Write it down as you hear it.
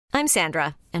I'm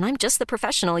Sandra, and I'm just the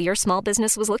professional your small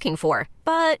business was looking for.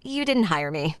 But you didn't hire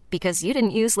me because you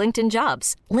didn't use LinkedIn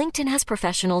Jobs. LinkedIn has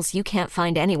professionals you can't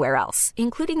find anywhere else,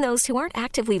 including those who aren't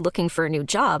actively looking for a new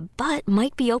job, but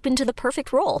might be open to the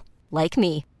perfect role, like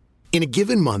me. In a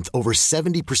given month, over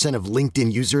 70% of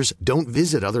LinkedIn users don't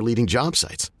visit other leading job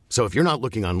sites. So if you're not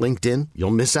looking on LinkedIn,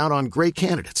 you'll miss out on great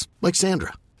candidates like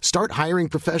Sandra. Start hiring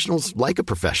professionals like a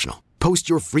professional. Post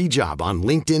your free job on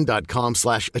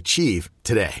linkedin.com/achieve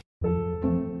today.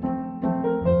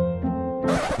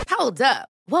 Hold up.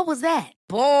 What was that?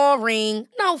 Boring.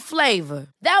 No flavor.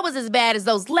 That was as bad as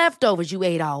those leftovers you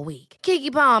ate all week.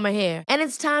 Keke Palmer here. And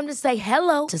it's time to say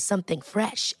hello to something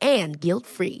fresh and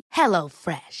guilt-free. Hello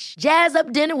Fresh. Jazz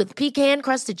up dinner with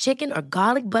pecan-crusted chicken or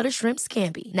garlic butter shrimp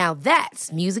scampi. Now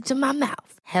that's music to my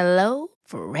mouth. Hello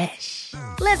Fresh.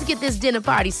 Let's get this dinner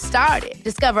party started.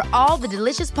 Discover all the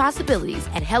delicious possibilities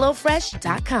at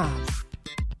hellofresh.com.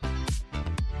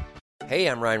 Hey,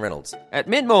 I'm Ryan Reynolds. At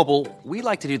Mint Mobile, we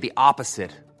like to do the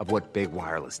opposite of what Big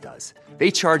Wireless does.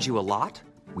 They charge you a lot,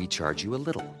 we charge you a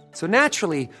little. So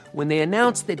naturally, when they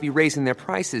announced they'd be raising their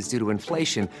prices due to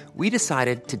inflation, we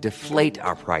decided to deflate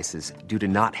our prices due to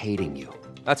not hating you.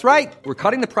 That's right. We're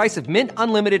cutting the price of Mint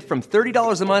Unlimited from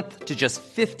 $30 a month to just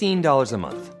 $15 a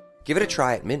month. Give it a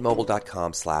try at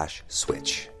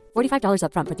mintmobile.com/switch. $45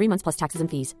 up front for 3 months plus taxes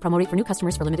and fees. Promo rate for new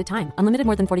customers for limited time. Unlimited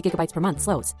more than 40 gigabytes per month.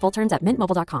 Slows full terms at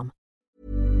mintmobile.com.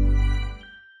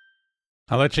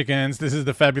 Hello, chickens. This is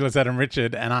the fabulous Adam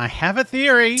Richard, and I have a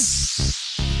theory.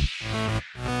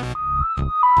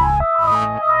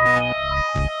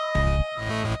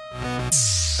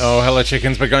 Oh, hello,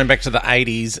 chickens. We're going back to the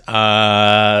 80s.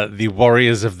 The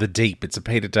Warriors of the Deep. It's a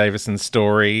Peter Davison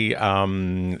story.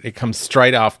 It comes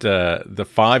straight after The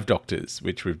Five Doctors,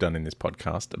 which we've done in this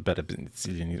podcast.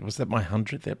 Was that my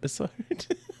 100th episode?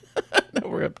 No,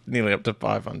 we're nearly up to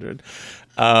 500.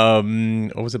 Or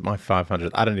was it my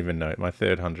 500th? I don't even know. My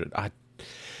 300.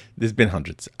 There's been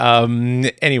hundreds.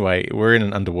 Anyway, we're in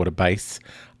an underwater base.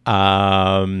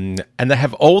 And they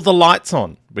have all the lights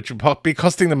on, which would be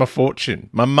costing them a fortune.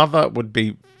 My mother would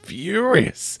be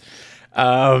furious.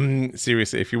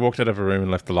 Seriously, if you walked out of a room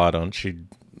and left the light on, she'd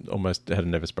almost had a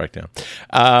nervous breakdown.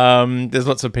 There's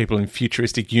lots of people in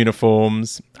futuristic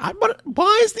uniforms.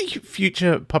 Why is the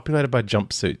future populated by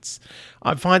jumpsuits?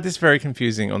 I find this very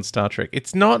confusing on Star Trek.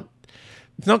 It's not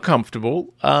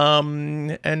comfortable,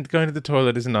 and going to the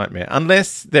toilet is a nightmare.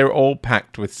 Unless they're all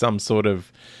packed with some sort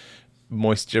of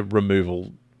moisture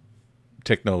removal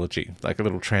technology, like a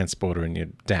little transporter in your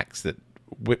DAX that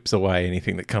whips away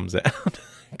anything that comes out.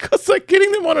 Because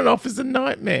getting them on and off is a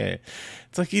nightmare.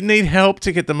 It's like you need help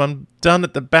to get them undone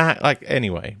at the back.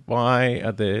 Anyway, why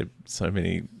are there so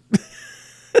many...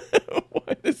 why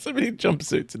are there so many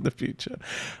jumpsuits in the future?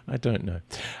 I don't know.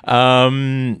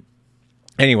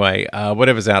 Anyway,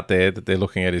 whatever's out there that they're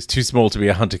looking at is too small to be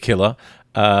a hunter-killer.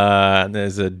 And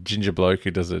there's a ginger bloke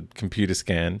who does a computer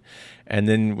scan. And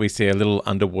then we see a little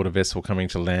underwater vessel coming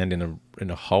to land in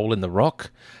a hole in the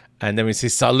rock. And then we see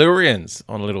Silurians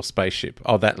on a little spaceship.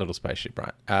 Oh, that little spaceship,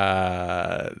 right.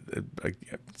 I'm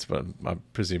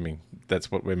presuming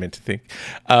that's what we're meant to think.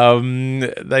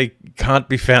 They can't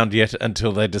be found yet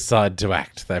until they decide to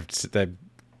act. They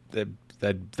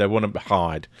want to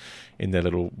hide in their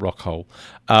little rock hole.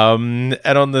 And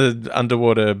on the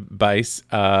underwater base,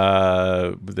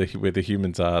 where the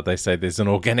humans are, they say there's an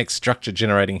organic structure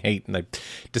generating heat, and they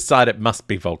decide it must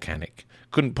be volcanic.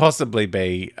 Couldn't possibly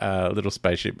be a little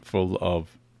spaceship full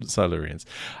of Silurians.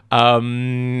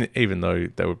 Even though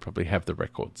they would probably have the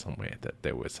record somewhere that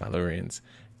there were Silurians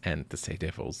and the Sea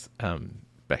Devils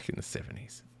back in the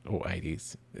 70s. Or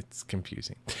 80s. It's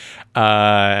confusing.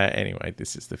 Anyway,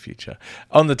 this is the future.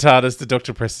 On the TARDIS, the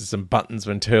Doctor presses some buttons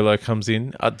when Turlough comes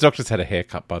in. The Doctor's had a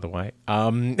haircut, by the way.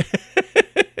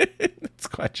 It's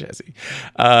quite jazzy.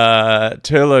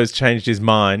 Turlough's changed his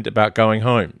mind about going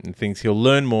home and thinks he'll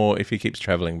learn more if he keeps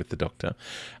travelling with the Doctor.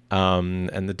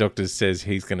 And the Doctor says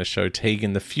he's going to show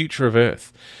Tegan the future of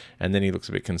Earth. And then he looks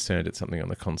a bit concerned at something on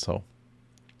the console.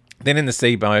 Then in the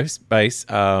sea base,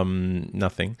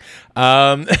 nothing.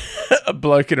 A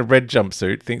bloke in a red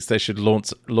jumpsuit thinks they should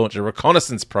launch a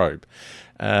reconnaissance probe.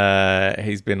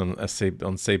 He's been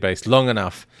on sea base long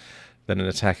enough that an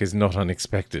attack is not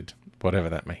unexpected, whatever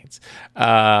that means.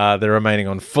 They're remaining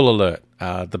on full alert.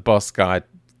 The boss guy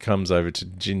comes over to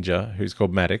Ginger, who's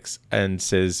called Maddox, and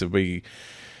says they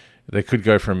could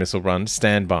go for a missile run.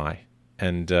 Stand by.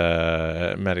 And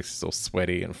Maddox is all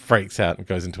sweaty and freaks out and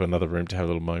goes into another room to have a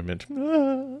little moment.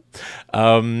 The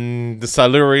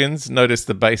Silurians notice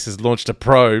the base has launched a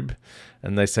probe,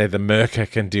 and they say the Merca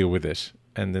can deal with it.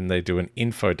 And then they do an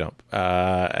info dump.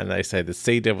 And they say the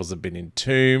Sea Devils have been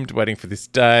entombed, waiting for this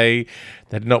day.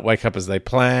 They did not wake up as they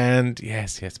planned.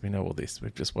 Yes, we know all this.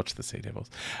 We've just watched the Sea Devils.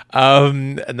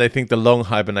 And they think the long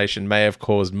hibernation may have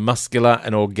caused muscular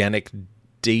and organic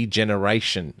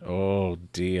degeneration. Oh,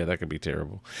 dear, that could be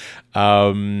terrible.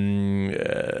 The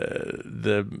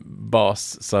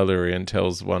boss, Silurian,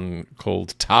 tells one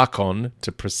called Tarkon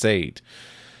to proceed.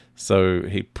 So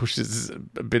he pushes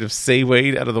a bit of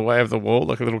seaweed out of the way of the wall,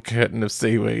 like a little curtain of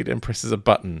seaweed, and presses a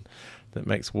button that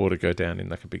makes water go down in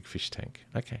like a big fish tank.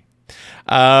 Okay.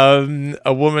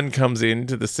 A woman comes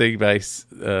into the sea base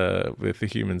where the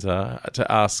humans are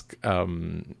to ask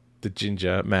the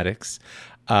ginger, Maddox,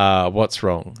 what's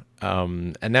wrong.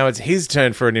 And now it's his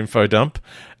turn for an info dump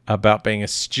about being a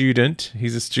student.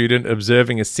 He's a student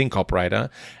observing a sink operator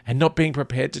and not being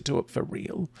prepared to do it for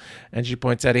real. And she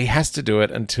points out he has to do it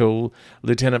until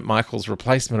Lieutenant Michael's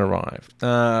replacement arrived.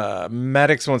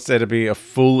 Maddox wants there to be a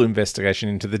full investigation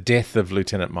into the death of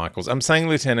Lieutenant Michaels. I'm saying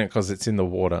lieutenant because it's in the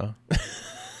water.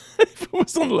 If it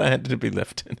was on land, it'd be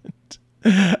lieutenant.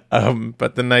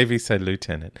 But the Navy say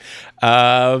lieutenant.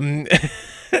 I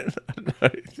don't know,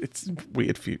 it's a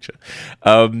weird future.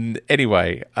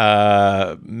 Anyway,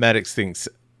 Maddox thinks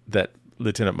that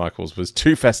Lieutenant Michaels was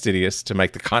too fastidious to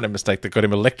make the kind of mistake that got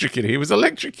him electrocuted. He was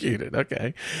electrocuted,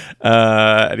 okay.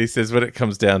 And he says when it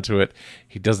comes down to it,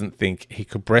 he doesn't think he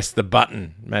could press the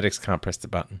button. Maddox can't press the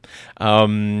button.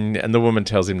 And the woman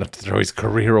tells him not to throw his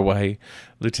career away.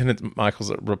 Lieutenant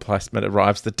Michaels' replacement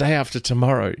arrives the day after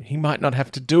tomorrow. He might not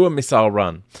have to do a missile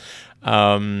run.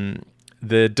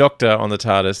 The doctor on the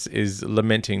TARDIS is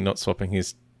lamenting not swapping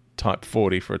his Type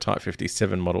 40 for a Type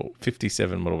 57 model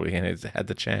when he had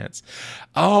the chance.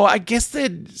 Oh, I guess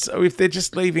if they're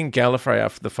just leaving Gallifrey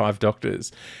after the 5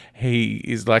 Doctors, he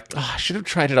is like, I should have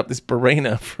traded up this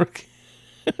Barina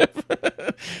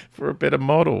for a better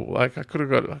model. Like I could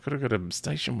have got a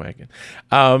station wagon.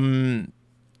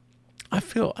 I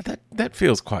feel that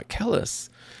feels quite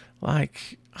callous.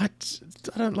 Like I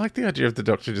don't like the idea of the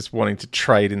Doctor just wanting to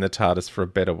trade in the TARDIS for a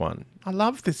better one. I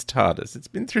love this TARDIS. It's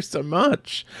been through so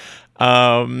much.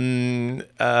 So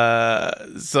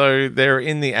they're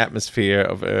in the atmosphere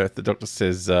of Earth. The Doctor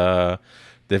says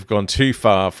they've gone too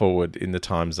far forward in the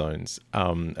time zones.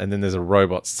 And then there's a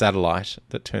robot satellite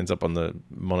that turns up on the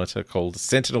monitor called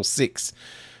Sentinel-6,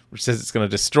 which says it's going to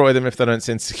destroy them if they don't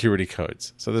send security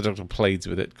codes. So the Doctor pleads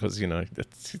with it because,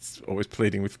 it's always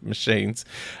pleading with machines.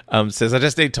 Says, I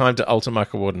just need time to alter my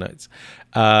coordinates.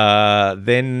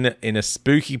 Then in a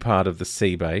spooky part of the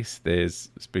sea base, there's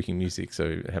spooky music, so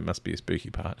it must be a spooky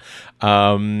part.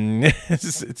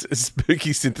 It's a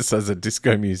spooky synthesizer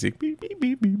disco music. Beep, beep,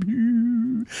 beep, beep,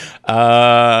 beep.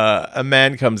 A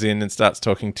man comes in and starts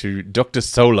talking to Dr.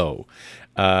 Solo.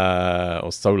 Or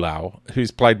Solau,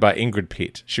 who's played by Ingrid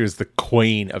Pitt. She was the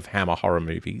queen of Hammer horror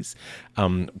movies.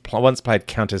 Once played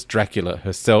Countess Dracula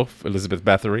herself, Elizabeth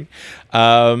Bathory.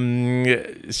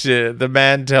 The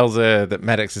man tells her that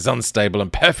Maddox is unstable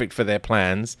and perfect for their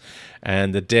plans,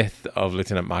 and the death of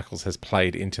Lieutenant Michaels has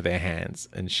played into their hands,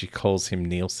 and she calls him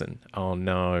Nielsen. Oh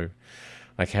no.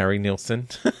 Like Harry Nielsen.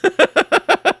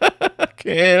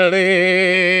 Can't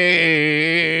live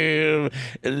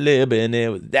living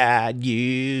it without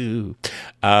you.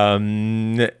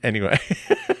 Anyway,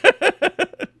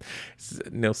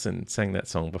 Nielsen sang that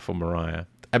song before Mariah.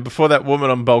 And before that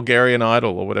woman on Bulgarian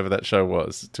Idol, or whatever that show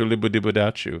was, To Live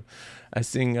Without You, I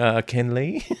sing Ken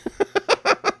Lee.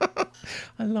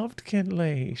 I loved Ken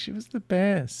Lee. She was the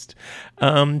best.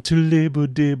 To live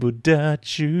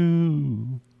without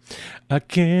you. I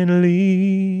can't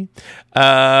leave.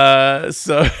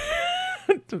 So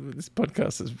this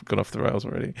podcast has gone off the rails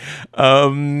already.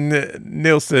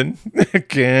 Nielsen,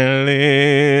 can't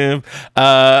live.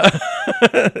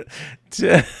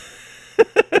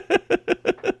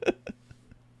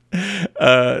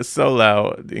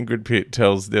 Solau, Ingrid Pitt,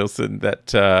 tells Nielsen that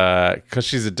because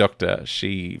she's a doctor,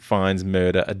 she finds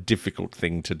murder a difficult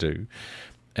thing to do.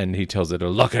 And he tells her to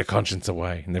lock her conscience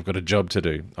away, and they've got a job to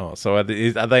do. Oh, so are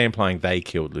they implying they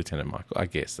killed Lieutenant Michael? I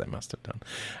guess they must have done.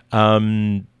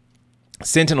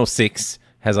 Sentinel-6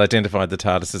 has identified the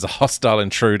TARDIS as a hostile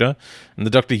intruder, and the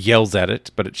Doctor yells at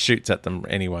it, but it shoots at them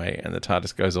anyway, and the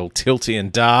TARDIS goes all tilty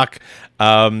and dark.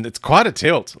 It's quite a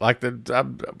tilt. Like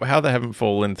how they haven't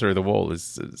fallen through the wall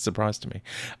is a surprise to me.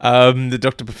 The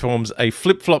Doctor performs a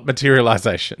flip-flop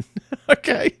materialization.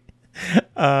 Okay.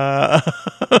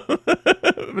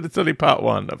 But it's only part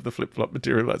 1 of the flip-flop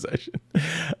materialization.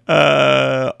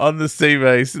 On the sea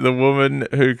base, the woman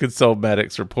who consoled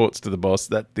Maddox reports to the boss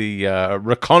that the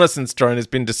reconnaissance drone has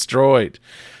been destroyed.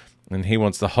 and he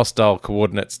wants the hostile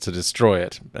coordinates to destroy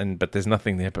it. But there's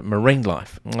nothing there but marine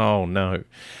life. Oh, no.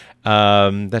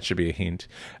 That should be a hint.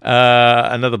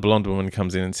 Another blonde woman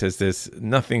comes in and says there's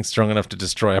nothing strong enough to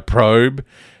destroy a probe.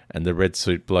 And the red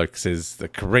suit bloke says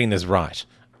that Karina's right.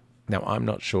 Now, I'm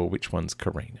not sure which one's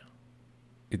Karina.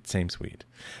 It seems weird.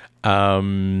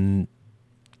 Then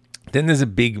there's a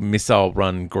big missile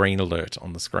run green alert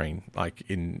on the screen, like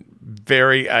in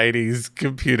very 80s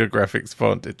computer graphics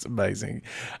font. It's amazing.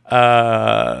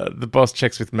 The boss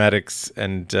checks with Maddox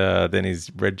and then his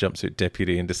red jumpsuit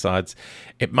deputy and decides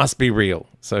it must be real.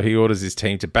 So he orders his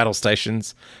team to battle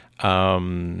stations.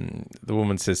 The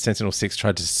woman says Sentinel-6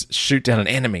 tried to shoot down an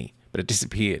enemy, but it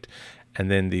disappeared. And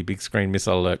then the big screen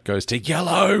missile alert goes to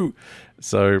yellow.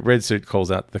 So Red Suit calls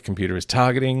out the computer is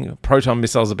targeting. Proton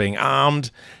missiles are being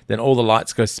armed. Then all the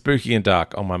lights go spooky and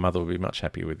dark. Oh, my mother would be much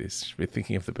happier with this. She'd be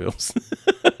thinking of the bills.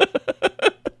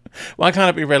 Why can't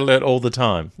it be red alert all the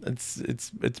time?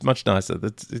 It's much nicer.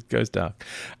 It goes dark.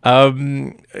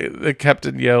 The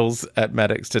captain yells at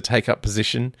Maddox to take up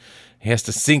position. He has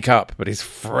to sync up, but he's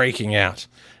freaking out.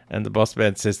 And the boss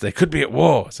man says they could be at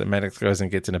war. So Maddox goes and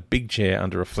gets in a big chair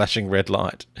under a flashing red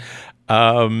light.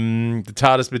 The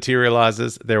TARDIS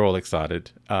materializes. They're all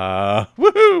excited.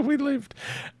 Woohoo, we lived.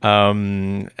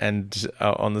 And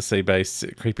on the sea base,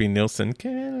 creepy Nilsson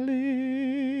can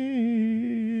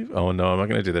live. Oh, no, I'm not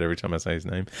going to do that every time I say his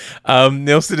name.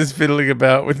 Nilsson is fiddling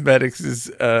about with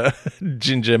Maddox's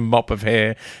ginger mop of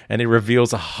hair, and he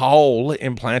reveals a hole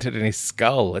implanted in his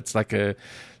skull. It's like you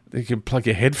can plug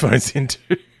your headphones into.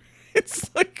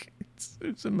 It's like,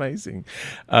 it's amazing.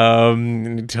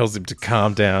 And he tells him to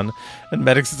calm down. And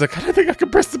Maddox is like, I don't think I can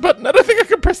press the button.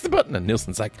 And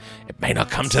Nilsson's like, it may not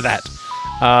come to that.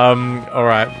 All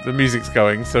right, the music's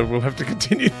going, so we'll have to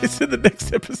continue this in the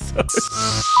next episode.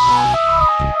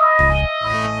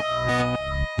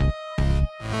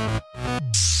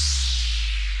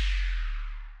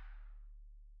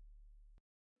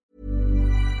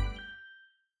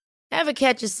 Ever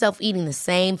catch yourself eating the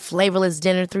same flavorless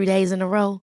dinner 3 days in a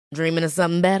row? Dreaming of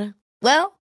something better?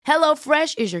 Well,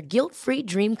 HelloFresh is your guilt-free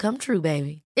dream come true,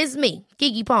 baby. It's me,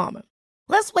 Keke Palmer.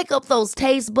 Let's wake up those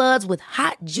taste buds with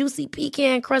hot, juicy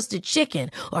pecan-crusted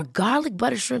chicken or garlic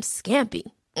butter shrimp scampi.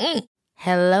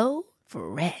 Hello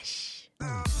Fresh.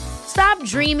 Stop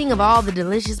dreaming of all the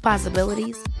delicious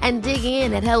possibilities and dig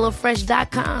in at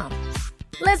HelloFresh.com.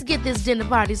 Let's get this dinner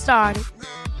party started.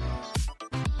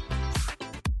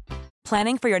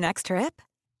 Planning for your next trip?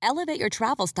 Elevate your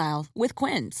travel style with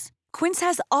Quince. Quince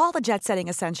has all the jet-setting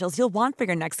essentials you'll want for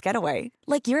your next getaway,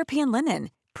 like European linen,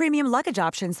 premium luggage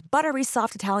options, buttery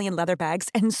soft Italian leather bags,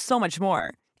 and so much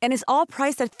more. And is all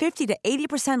priced at 50 to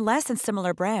 80% less than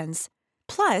similar brands.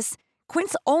 Plus,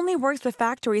 Quince only works with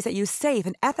factories that use safe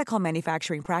and ethical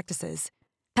manufacturing practices.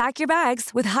 Pack your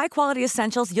bags with high-quality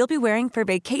essentials you'll be wearing for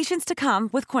vacations to come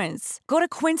with Quince. Go to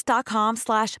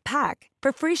quince.com/pack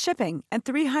for free shipping and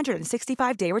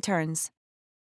 365-day returns.